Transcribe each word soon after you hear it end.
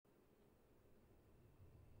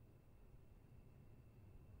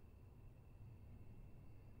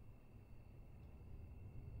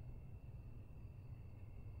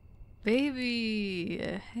Baby,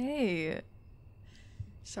 hey.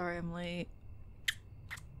 Sorry I'm late.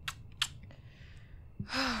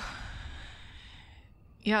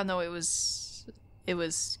 Yeah, no, it was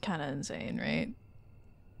kind of insane, right?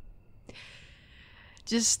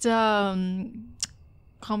 Just call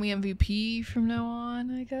me MVP from now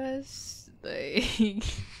on, I guess. Like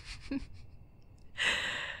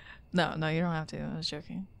No, no, you don't have to. I was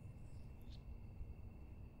joking.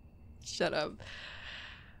 Shut up.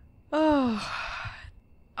 Oh,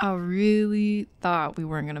 I really thought we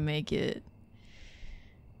weren't gonna make it.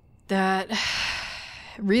 That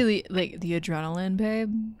really, like, the adrenaline,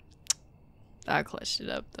 babe. I clutched it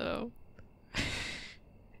up though.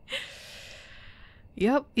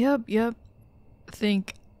 Yep.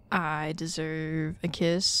 Think I deserve a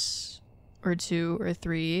kiss or two or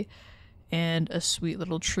three and a sweet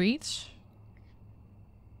little treat.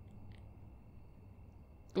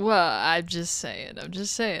 Well, I'm just saying.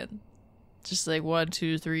 Just like one,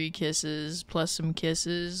 two, three kisses plus some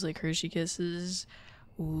kisses, like Hershey kisses.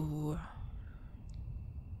 Ooh.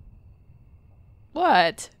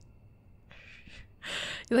 What?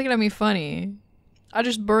 You're looking at me funny. I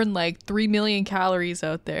just burned like 3 million calories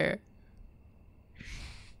out there.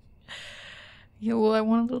 Yeah, well, I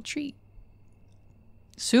want a little treat.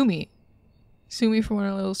 Sue me. Sue me for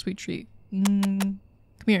wanting a little sweet treat. Come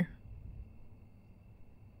here.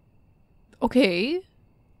 Okay.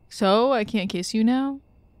 So, I can't kiss you now?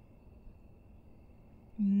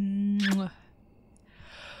 Mwah.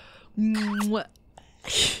 Mwah.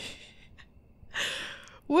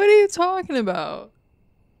 What are you talking about?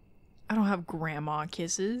 I don't have grandma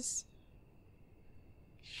kisses.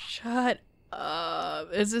 Shut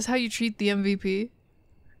up. Is this how you treat the MVP?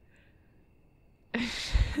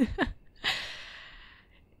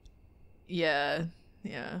 Yeah.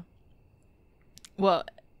 Well,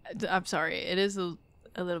 I'm sorry. It is a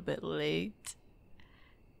little bit late.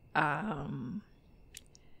 My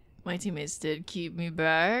teammates did keep me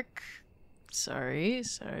back. Sorry.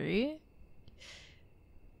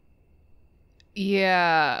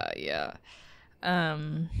 Yeah.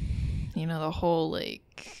 The whole,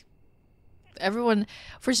 like, everyone,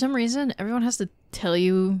 for some reason, everyone has to tell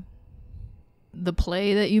you the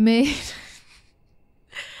play that you made.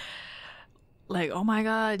 Like, oh my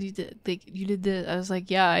god, you did this. I was like,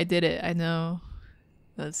 yeah, I did it. I know.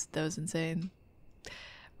 That was insane.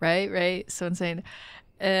 Right? So insane.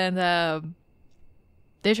 And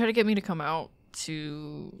they try to get me to come out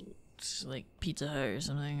to like Pizza Hut or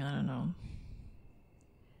something. I don't know.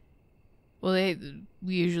 Well,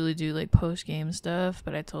 we usually do like post game stuff,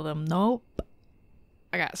 but I told them nope.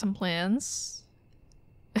 I got some plans.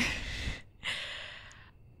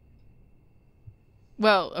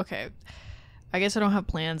 Well, okay. I guess I don't have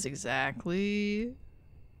plans exactly.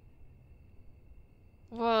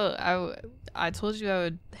 Well, I told you I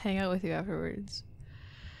would hang out with you afterwards.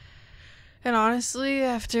 And honestly,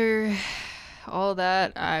 after all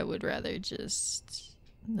that, I would rather just,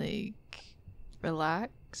 like,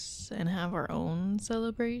 relax and have our own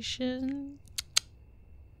celebration.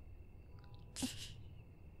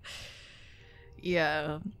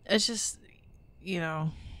 Yeah, it's just,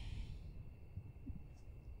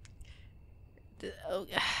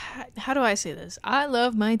 how do I say this? I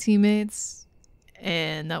love my teammates,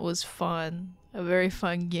 and that was fun. A very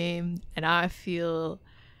fun game, and I feel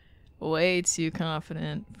way too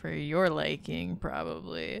confident for your liking,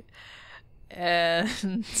 probably. And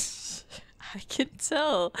I can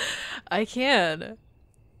tell. I can.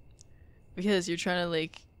 Because you're trying to,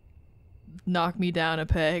 like, knock me down a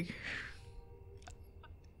peg.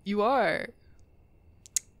 You are.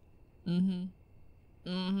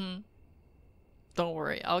 Don't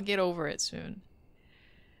worry. I'll get over it soon.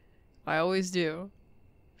 I always do.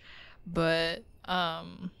 But, I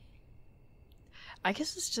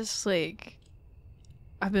guess it's just, like,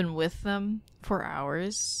 I've been with them for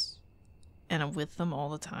hours, and I'm with them all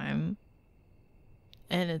the time.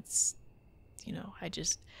 And it's,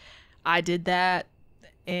 I did that,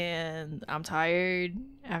 and I'm tired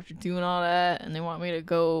after doing all that, and they want me to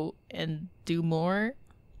go and do more.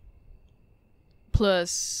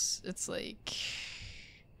 Plus, it's like,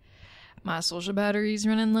 my social battery's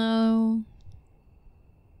running low.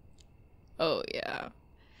 Oh, yeah.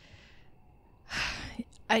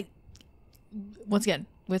 Once again,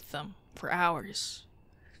 with them for hours.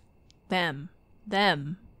 Them.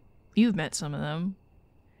 You've met some of them.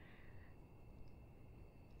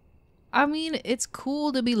 I mean, it's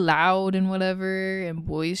cool to be loud and whatever and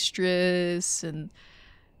boisterous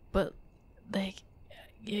but, like,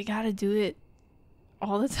 you gotta do it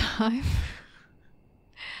all the time.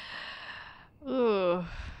 Ugh.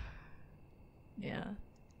 Yeah.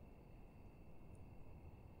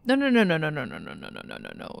 No, no, no, no, no, no, no, no, no, no, no, no,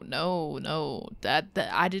 no, no, no. That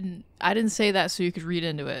I didn't say that so you could read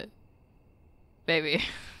into it, baby.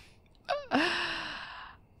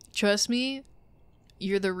 Trust me,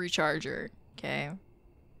 you're the recharger, okay?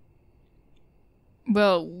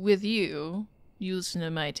 Well, with you, you listen to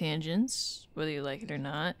my tangents, whether you like it or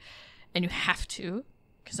not, and you have to,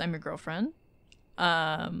 because I'm your girlfriend.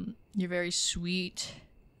 You're very sweet,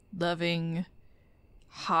 loving,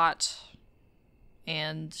 hot,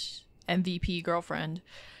 and MVP girlfriend.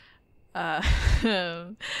 Uh,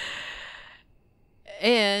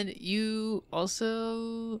 and you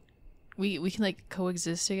also, we can like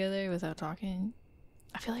coexist together without talking.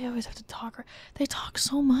 I feel like I always have to talk. They talk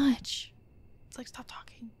so much. It's like, stop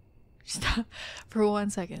talking. Stop for 1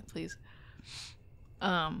 second, please.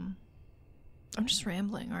 I'm just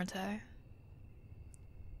rambling, aren't I?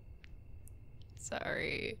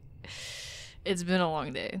 Sorry. It's been a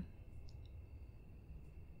long day.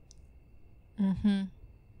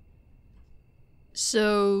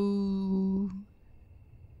 So,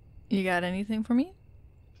 you got anything for me?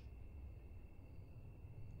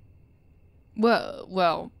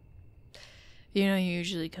 Well, you know, you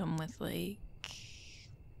usually come with like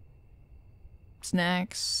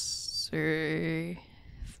snacks, or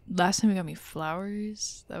last time you got me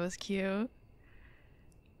flowers. That was cute.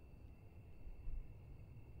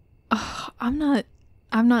 Oh, I'm not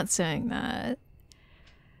saying that.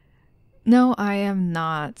 No, I am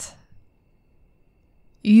not.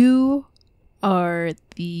 You are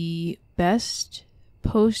the best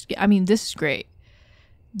post. I mean, this is great.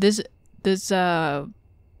 This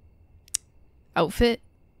outfit,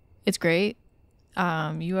 it's great.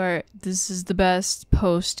 This is the best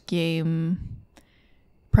post game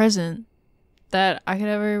present that I could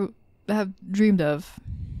ever have dreamed of.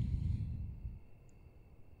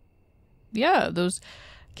 Yeah, those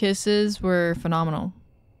kisses were phenomenal.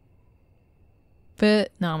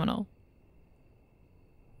 Phenomenal.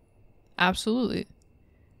 Absolutely.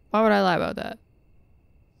 Why would I lie about that?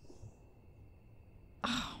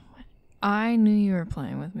 Oh, I knew you were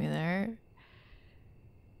playing with me there.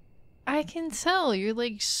 I can tell you're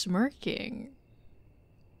like smirking.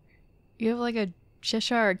 You have like a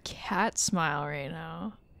Cheshire cat smile right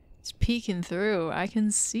now. It's peeking through. I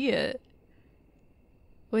can see it.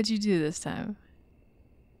 What'd you do this time?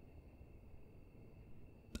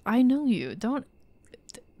 I know you. Don't.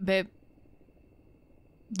 Babe.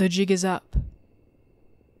 The jig is up.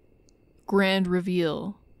 Grand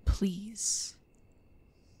reveal, please.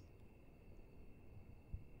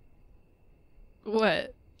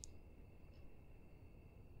 What?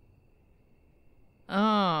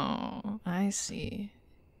 Oh, I see.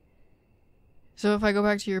 So if I go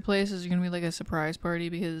back to your place, is it gonna be like a surprise party?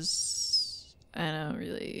 Because I don't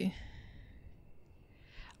really.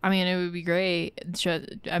 I mean, it would be great.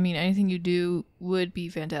 I mean, anything you do would be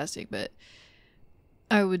fantastic, but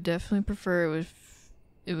I would definitely prefer if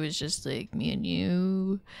it was just like me and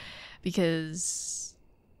you, because,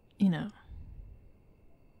 you know.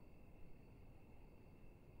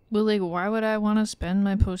 But like, why would I want to spend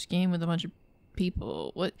my post game with a bunch of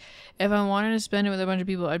people? What if I wanted to spend it with a bunch of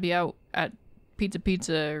people? I'd be out at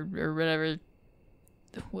Pizza or whatever,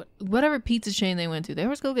 whatever pizza chain they went to. They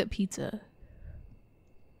always go get pizza.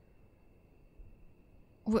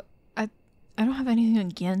 What I don't have anything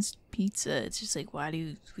against pizza. It's just like, why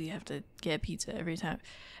do we have to get pizza every time?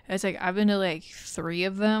 It's like, I've been to like 3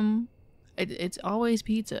 of them. It's always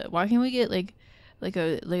pizza. Why can't we get like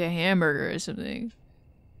a hamburger or something?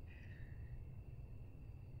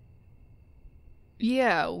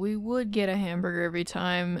 Yeah, we would get a hamburger every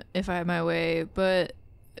time if I had my way, but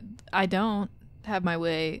I don't have my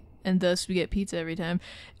way, and thus we get pizza every time.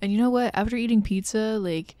 And you know what? After eating pizza,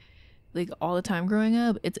 like all the time growing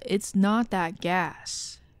up, it's not that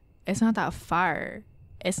gas. It's not that fire.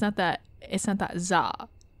 It's not that za.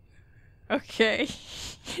 Okay.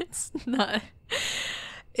 It's not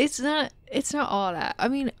it's not all that. I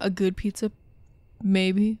mean, a good pizza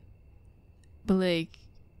maybe. But like,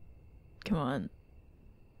 come on.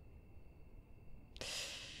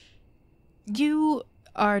 You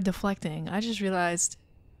are deflecting. I just realized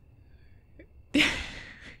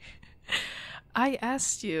I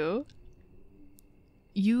asked you.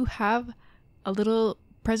 You have a little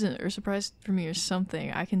present or surprise for me or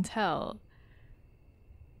something. I can tell.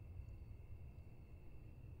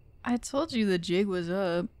 I told you the jig was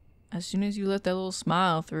up as soon as you let that little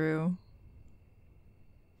smile through.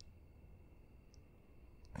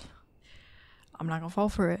 I'm not gonna fall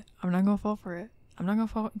for it. I'm not gonna fall for it. I'm not gonna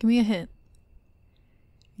fall. Give me a hint.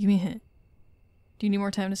 Give me a hint. Do you need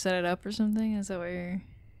more time to set it up or something? Is that what you're...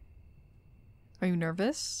 Are you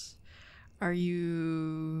nervous? Are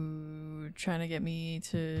you trying to get me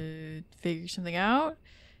to figure something out?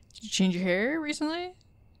 Did you change your hair recently?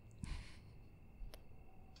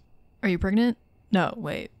 Are you pregnant? No,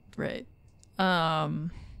 wait, right. Did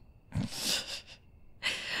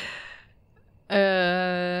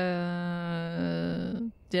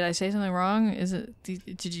I say something wrong? Is it,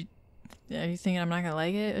 did you, are you thinking I'm not gonna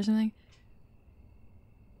like it or something?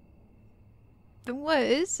 Then what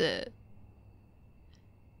is it?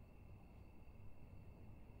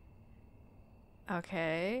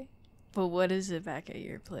 Okay. But what is it back at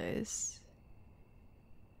your place?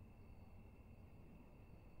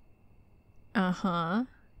 Uh-huh.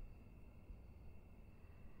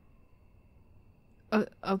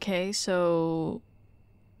 Okay, so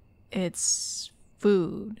it's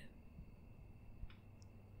food.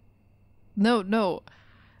 No, no.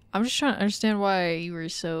 I'm just trying to understand why you were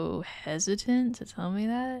so hesitant to tell me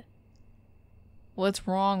that. What's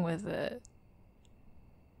wrong with it?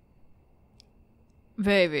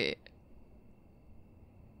 Baby,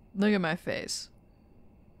 look at my face.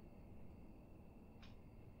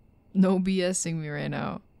 No BSing me right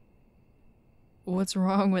now. What's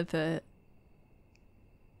wrong with it?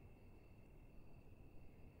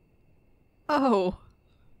 Oh,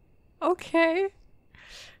 okay.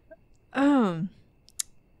 Um,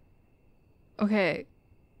 okay.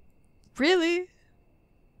 Really?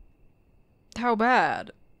 How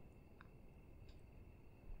bad?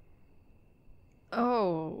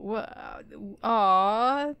 Oh, what?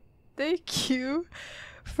 Aw, thank you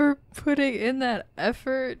for putting in that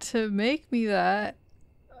effort to make me that.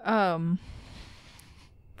 Um,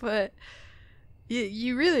 but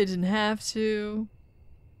you really didn't have to.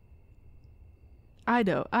 I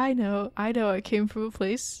know. I came from a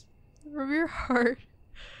place from your heart.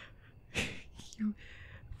 You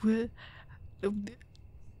would.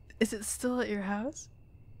 Is it still at your house?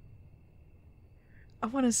 I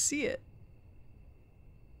want to see it.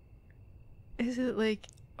 Is it like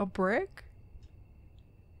a brick?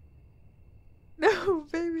 No,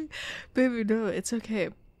 baby. Baby, no, it's okay.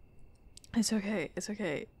 It's okay. It's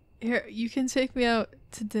okay. Here, you can take me out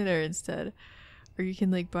to dinner instead. Or you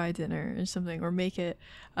can like buy dinner or something or make it.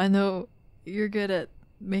 I know you're good at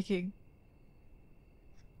making.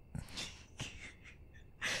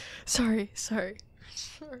 Sorry.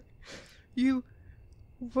 You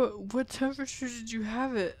what temperature did you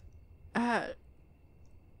have it at?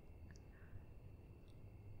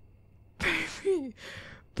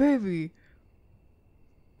 Baby.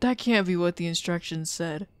 That can't be what the instructions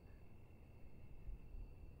said.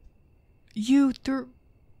 You threw.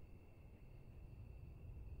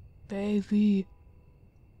 Baby.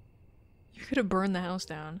 You could have burned the house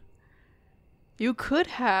down. You could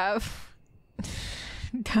have.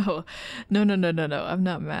 No. I'm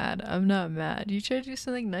not mad. You tried to do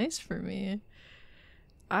something nice for me.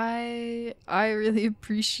 I really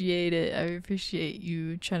appreciate it. I appreciate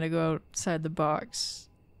you trying to go outside the box.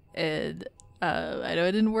 And I know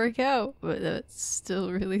it didn't work out, but that's still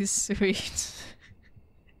really sweet.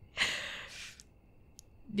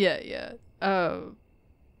 Yeah.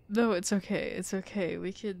 No, it's okay.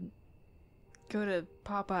 We could go to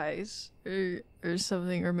Popeyes or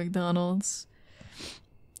something, or McDonald's.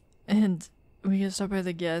 And we can stop by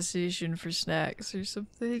the gas station for snacks or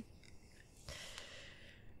something.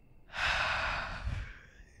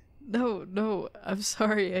 No, I'm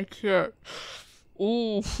sorry, I can't.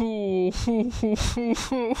 Ooh.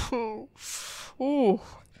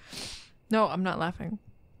 No, I'm not laughing.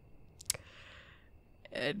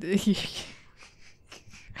 And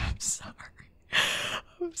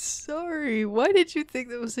I'm sorry. Why did you think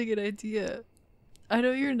that was a good idea? I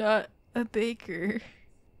know you're not a baker.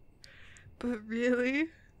 But really?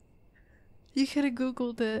 You could have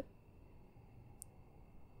Googled it.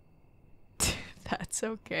 That's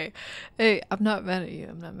okay. Hey, I'm not mad at you.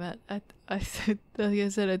 I'm not mad. Like I said,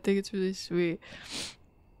 I think it's really sweet.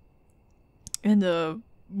 And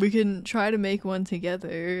we can try to make one together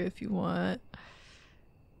if you want.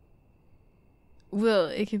 Well,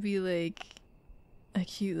 it could be like a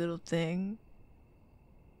cute little thing.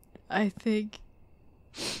 I think.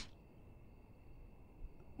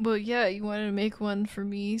 Well, yeah, you wanted to make one for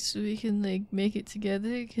me so we can like make it together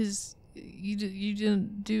because you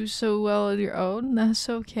didn't do so well on your own. That's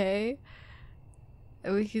okay.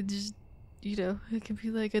 And we could just, it could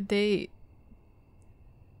be like a date.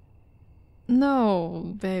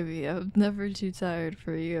 No, baby, I'm never too tired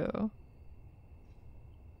for you.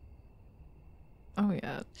 Oh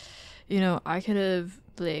yeah. I could have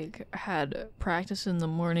like had practice in the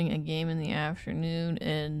morning, a game in the afternoon,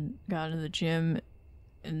 and gone to the gym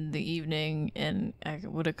in the evening, and I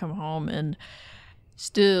would have come home and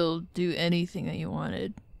still do anything that you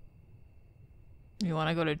wanted. You want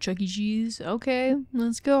to go to Chuck E. Cheese? Okay,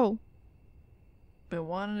 let's go. But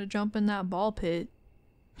wanting to jump in that ball pit,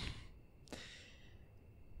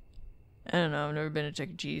 I don't know, I've never been to Chuck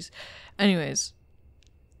E. Cheese. Anyways,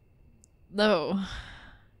 no,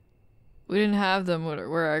 we didn't have them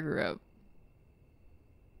where I grew up.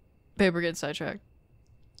 Paper gets sidetracked.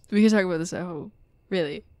 We can talk about this at home.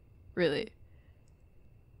 Really? Really?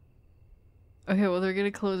 Okay, well, they're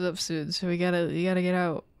gonna close up soon, so you gotta get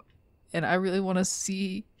out. And I really want to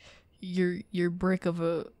see your brick of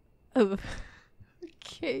a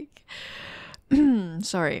cake.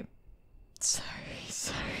 Sorry.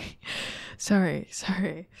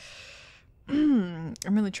 I'm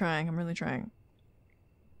really trying. I'm really trying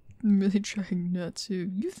not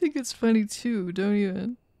to. You think it's funny too, don't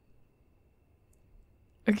you?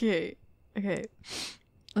 Okay.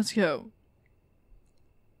 Let's go.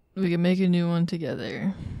 We can make a new one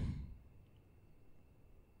together.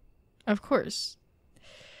 Of course.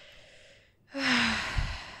 Can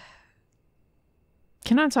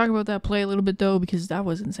I talk about that play a little bit though? Because that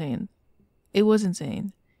was insane. It was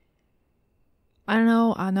insane. I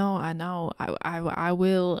know. I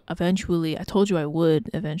will eventually. I told you I would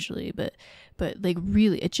eventually, but like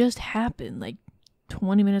really, it just happened like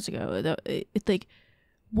 20 minutes ago. It's like,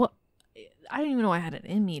 what? I didn't even know I had it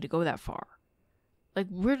in me to go that far. Like,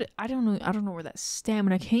 I don't know where that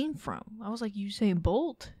stamina came from. I was like Usain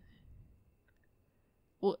Bolt.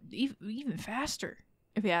 Well, even faster,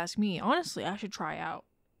 if you ask me. Honestly, I should try out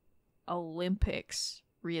Olympics.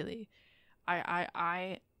 Really, I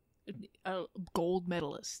a gold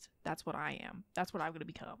medalist. That's what I am. That's what I'm gonna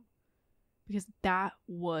become. Because that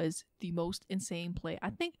was the most insane play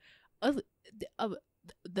I think of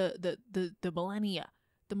the millennia.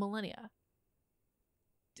 The millennia.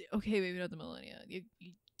 Okay, maybe not the millennia. You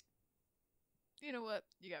know what?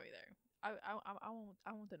 You got me there. I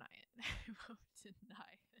won't deny it. I won't deny